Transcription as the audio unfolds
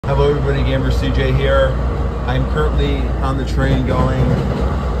Hello everybody, Gamer CJ here. I'm currently on the train going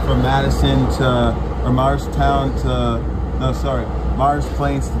from Madison to, or Morristown to, no sorry, Mars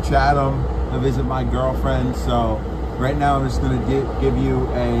Plains to Chatham to visit my girlfriend. So right now I'm just going to give you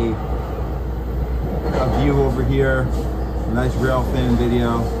a view over here, a nice rail fan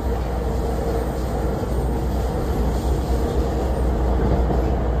video.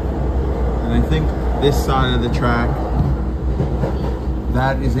 And I think this side of the track,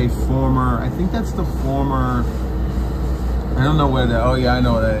 that is a former, I think that's the former, I don't know where that, oh yeah, I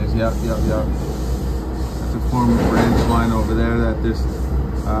know what that is, yep. That's a former branch line over there that this,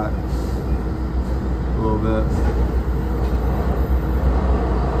 a little bit.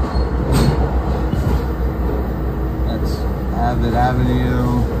 That's Abbott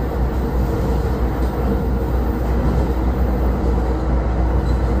Avenue.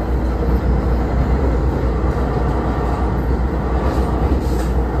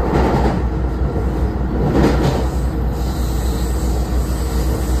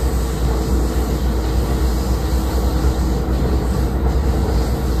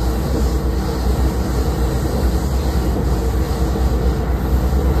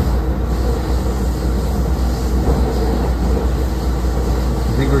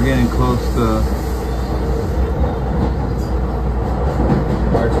 We're getting close to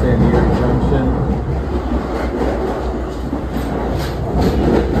Marston Erie Junction.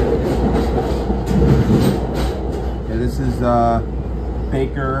 Yeah, this is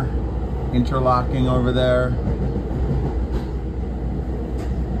Baker interlocking over there.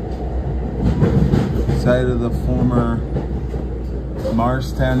 Site of the former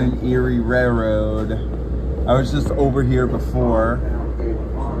Morristown and Erie Railroad. I was just over here before.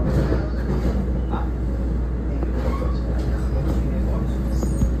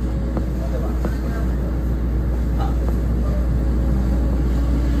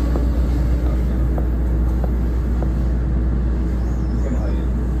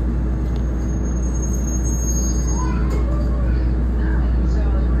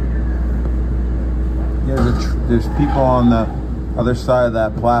 There's people on the other side of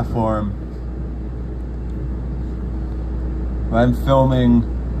that platform. I'm filming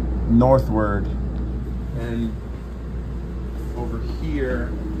northward, and over here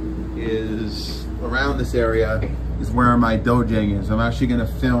is, around this area is where my dojang is. I'm actually gonna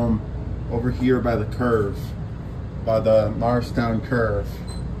film over here by the curve, by the Morristown curve.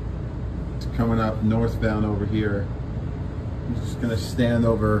 It's coming up northbound over here. I'm just gonna stand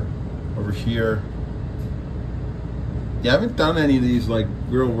over here. Yeah, I haven't done any of these like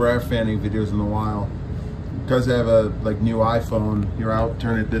real rare fanning videos in a while because I have a new iPhone. Here, I'll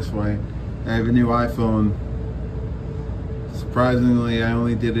turn it this way. I have a new iPhone. Surprisingly, I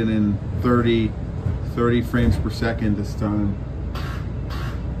only did it in 30 frames per second this time.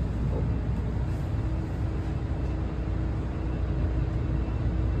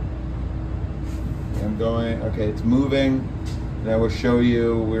 I'm going, okay, it's moving. And I will show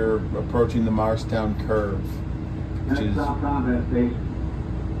you, we're approaching the Morristown curve. Which is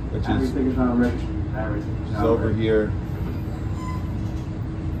over here.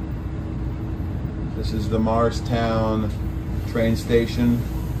 This is the Morristown train station.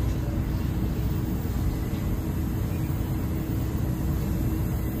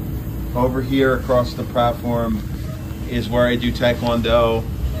 Over here across the platform is where I do Taekwondo,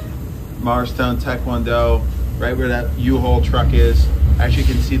 Morristown Taekwondo, right where that U-Haul truck is. As you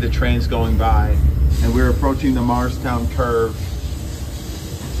can see, the trains going by. And we're approaching the Morristown curve.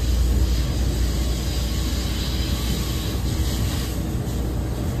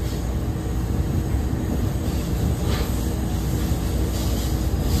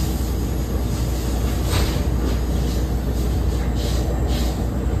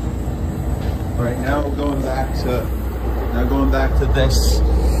 All right, now we're going back to this.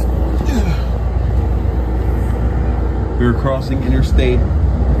 We're crossing Interstate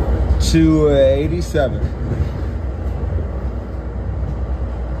 287.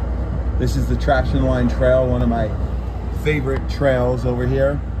 This is the Traction Line Trail, one of my favorite trails over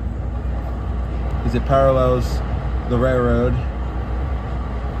here, because it parallels the railroad.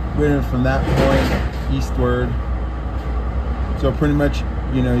 We're from that point eastward. So pretty much,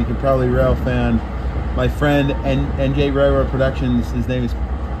 you know, you can probably rail fan. My friend NJ Railroad Productions, his name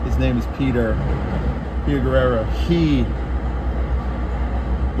is Peter Guerrero.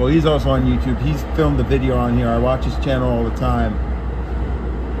 Well, he's also on YouTube. He's filmed the video on here. I watch his channel all the time.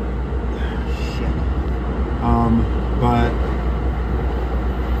 But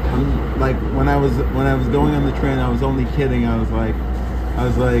I'm like, when I was going on the train, I was only kidding. I was like,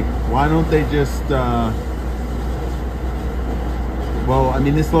 why don't they just Well, I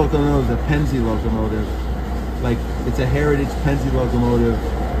mean, this locomotive is a Pennsy locomotive. Like, it's a heritage Pennsy locomotive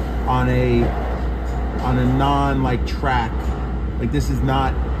on a non like track. Like, this is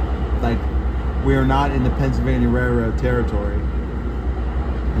not like, we are not in the Pennsylvania Railroad territory.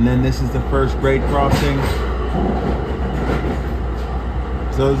 And then this is the first grade crossing.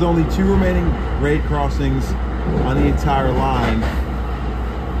 So there's only 2 remaining grade crossings on the entire line,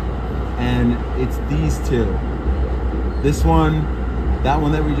 and it's these 2. This one, that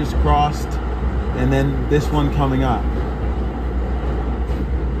one that we just crossed, and then this one coming up.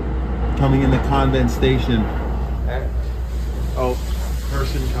 Coming in the Convent station. Oh,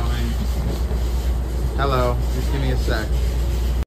 person coming. Hello, just give me a sec.